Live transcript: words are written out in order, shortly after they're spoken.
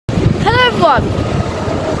everyone!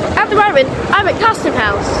 At the moment, I'm at Custom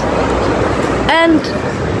House, and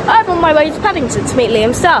I'm on my way to Paddington to meet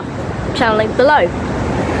Liam's staff, channel link below.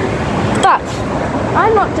 But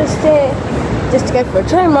I'm not just here just to go for a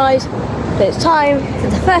train ride, but it's time for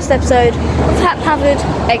the first episode of Haphazard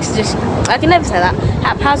Expeditions. I can never say that.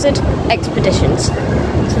 Haphazard Expeditions.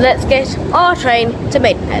 So let's get our train to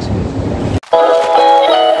Maidenhead.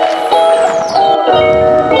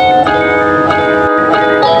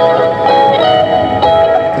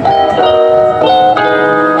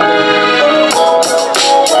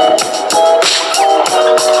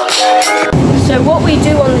 So what we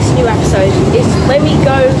do on this new episode is when we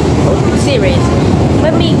go,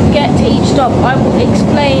 when we get to each stop, I will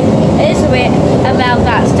explain a little bit about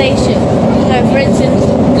that station. So for instance,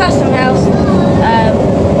 Custom House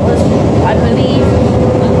was, I believe,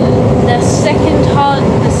 the second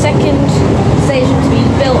station to be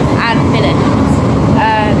built and finished.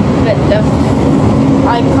 But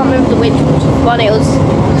I can't remember which one it was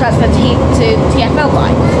transferred to TfL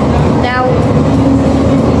by. Now,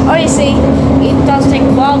 obviously, it does take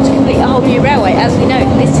a while to complete a whole new railway, as we know.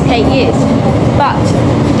 This took 8 years. But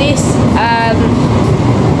this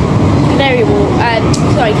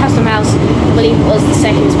Custom House, I believe, was the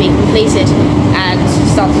second to be completed and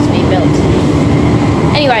started to be built.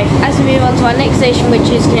 Anyway, as we move on to our next station, which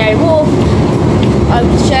is Canary Wharf, I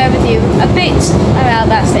will share with you a bit about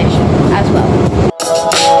that station as well.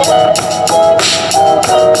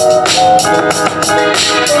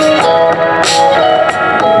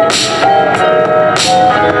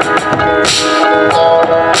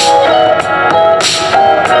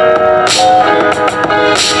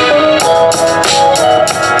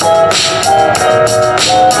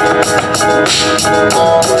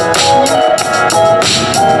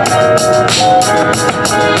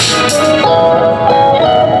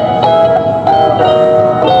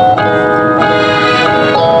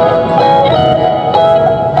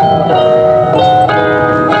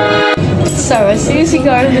 So as soon as we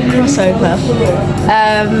go over the crossover,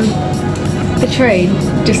 the train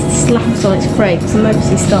just slaps on its brakes and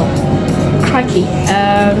mostly stopped. Crikey.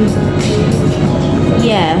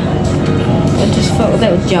 Yeah, I just felt a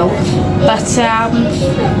little jolt. But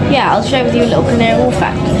yeah, I'll share with you a little Canary Wharf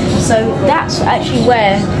fact. So that's actually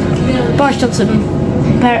where Boris Johnson,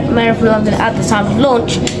 Mayor of London at the time of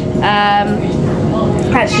launch,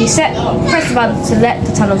 actually pressed the button to let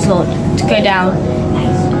the tunnels launch, to go down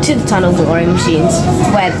to the tunnel boring machines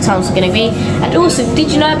where the tunnels are going to be. And also,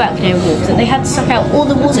 did you know about Canary Wharf that they had to suck out all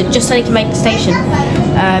the water just so they can make the station?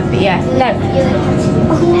 But yeah, no,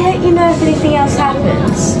 I'll let you know if anything else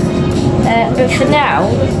happens. But for now,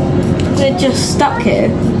 we're just stuck here.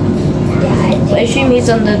 I assume he's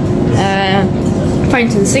on the phone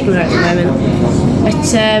to the signal at the moment. But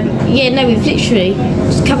yeah, no, we've literally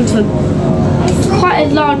just come to quite a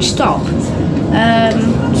large stop.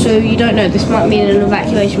 So you don't know, this might mean an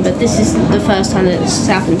evacuation, but this is the first time that this has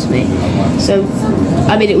happened to me. So,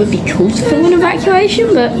 I mean, it would be cool to film an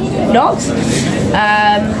evacuation, but not.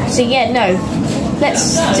 So yeah, no,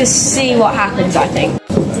 let's just see what happens, I think.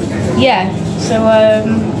 Yeah, so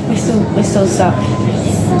we're still stuck.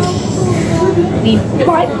 We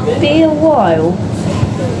might be a while.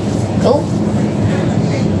 Oh.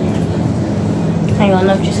 Hang on,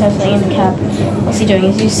 I've just heard something in the cab. What's he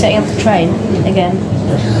doing? He's setting up the train again.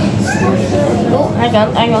 Oh,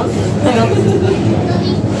 hang on.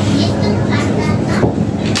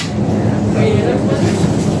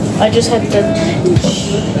 I just heard the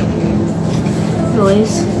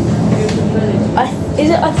noise. I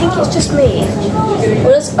think it's just me.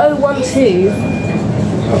 Well, it's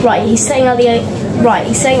 012. Right, he's setting up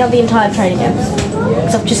the entire train again.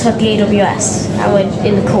 Because I've just heard the AWS and we're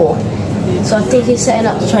in the core. So I think he's setting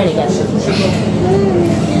up the train again.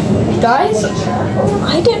 Guys,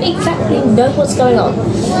 I don't exactly know what's going on.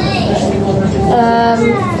 I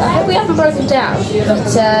hope we haven't broken down,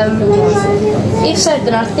 but if so,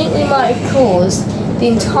 then I think we might have caused the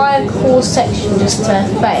entire core section just to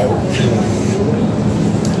fail.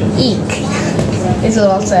 Eek, is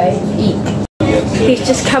all I'll say. Eek. He's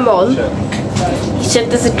just come on. He said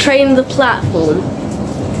there's a train on the platform.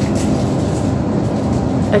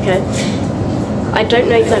 Okay. I don't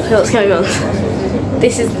know exactly what's going on.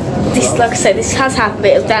 This, like I said, this has happened,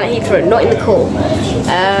 but it was down at Heathrow, not in the core.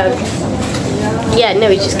 Yeah, no,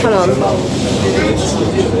 he's just come on.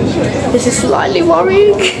 This is slightly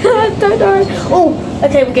worrying. I don't know. Oh,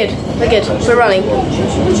 okay, we're good. We're running.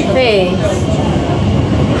 Hey.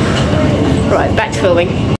 Right, back to filming.